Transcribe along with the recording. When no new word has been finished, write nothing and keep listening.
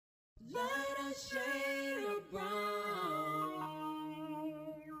a shade of brown.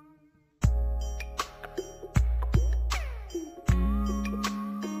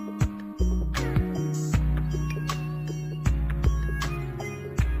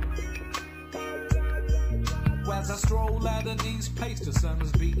 As I stroll at a knees pace, the sun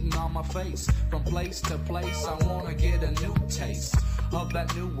is beating on my face. From place to place, I wanna get a new taste of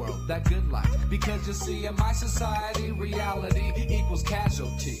that new world, that good life. Because you see, in my society, reality equals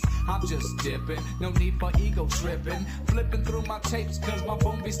casualty. I'm just dipping, no need for ego tripping. Flipping through my tapes, cause my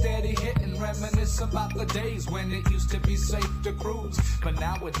phone be steady hitting. Reminisce about the days when it used to be safe to cruise. But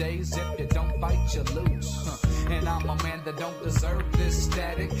nowadays, if you don't fight, you lose. And I'm a man that don't deserve this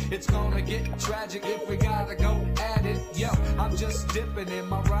static. It's gonna get tragic if we gotta go at it. Yo, I'm just dipping in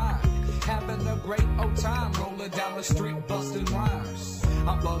my ride, having a great old time, rolling down the street, busting rhymes.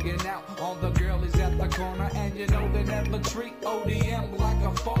 I'm bugging out on the girlies at the corner, and you know they never treat ODM like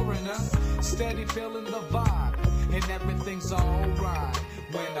a foreigner. Steady feeling the vibe, and everything's alright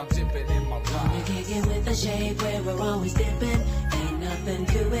when I'm dipping in my ride. You kick it with a shade where we're always dipping. Ain't nothing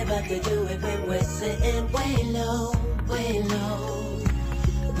to it but to do it when we're sitting way low, way low,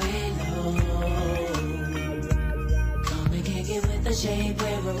 way low. With the shade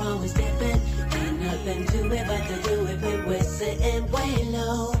where we're always dipping. Ain't nothing to it but to do it when we're sitting way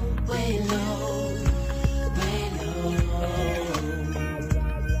low, way low, way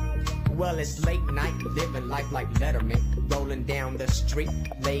low. Well, it's late night, living life like Letterman. Rolling down the street,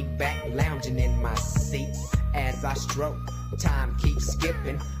 laid back, lounging in my seat. As I stroke, time keeps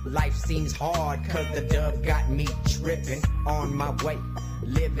skipping. Life seems hard cause the dove got me tripping. On my way,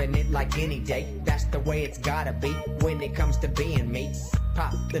 living it like any day. That's the way it's gotta be when it comes to being me.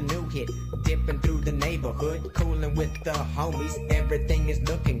 Pop the new hit, dipping through the neighborhood, cooling with the homies, everything is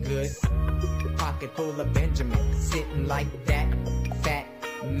looking good. Pocket full of Benjamin, sitting like that. Fat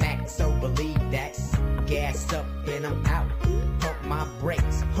Mac, so believe that. Gas up and I'm out, pump my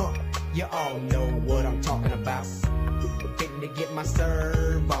brakes, you all know what I'm talking about. Fitting to get my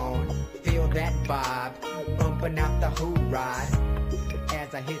serve on, feel that vibe, bumping out the who ride.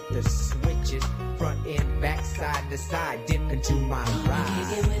 As I hit the switches, front and back, side to side, dip into my ride.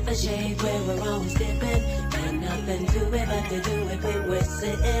 Kick it with a shade where we're always dipping. Ain't nothing to it but to do it when we're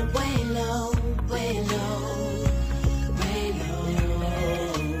sitting way low, way low, way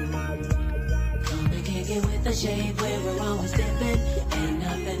low. Come and kick it with a shade where we're always dipping. Ain't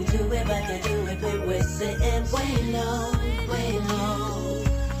nothing to it but to do it when we're sitting way low, way low,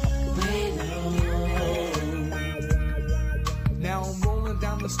 way low. Now I'm rolling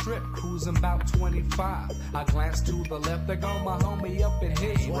down the strip, cruising about 25. I glance to the left, there go my homie up in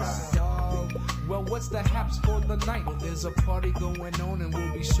his ride. Well, what's the haps for the night? Well, there's a party going on and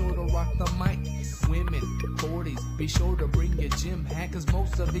we'll be sure to rock the mic. Women, 40s, be sure to bring your gym hat, cause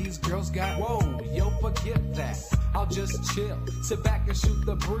most of these girls got, whoa, yo, forget that. I'll just chill, sit back and shoot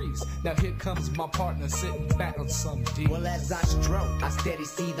the breeze. Now here comes my partner sitting back on some D. Well, as I stroke, I steady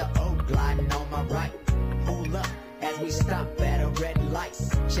see the O gliding on my right. Hold up as we stop at a red light.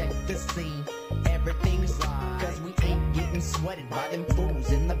 Check the scene, everything's right, cause we ain't getting sweated by them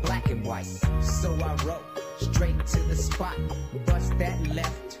fools in the black and white. So I roll straight to the spot, bust that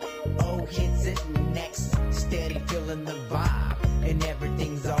left, O hits it next. Steady feeling the vibe, and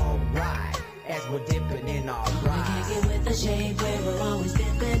everything's alright as we're dipping in our ride. We kick it with a shade where we're always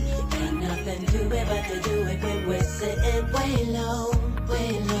dipping. Ain't nothing to it but to do it when we're sitting way low,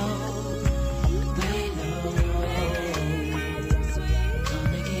 way low, way low.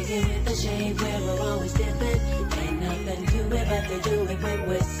 Come and kick it with a shade where we're always dipping. Ain't nothing to it but to do it when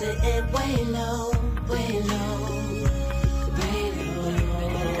we're sitting way low, way low, way low.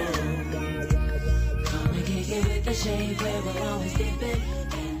 Come and kick it with a shade where we're always dipping.